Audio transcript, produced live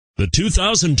The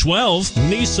 2012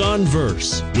 Nissan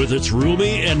Versa. With its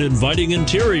roomy and inviting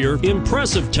interior,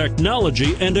 impressive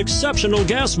technology, and exceptional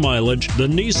gas mileage, the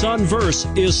Nissan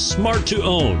Versa is smart to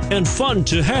own and fun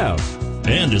to have,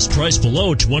 and is priced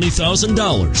below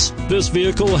 $20,000. This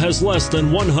vehicle has less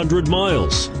than 100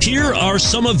 miles. Here are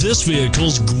some of this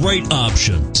vehicle's great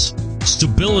options: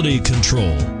 stability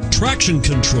control, traction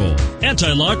control,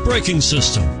 anti-lock braking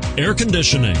system, air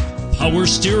conditioning, power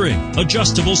steering,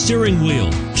 adjustable steering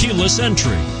wheel, keyless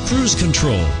entry, cruise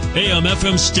control,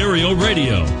 AM/FM stereo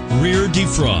radio, rear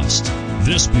defrost.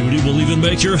 This beauty will even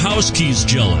make your house keys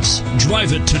jealous.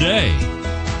 Drive it today.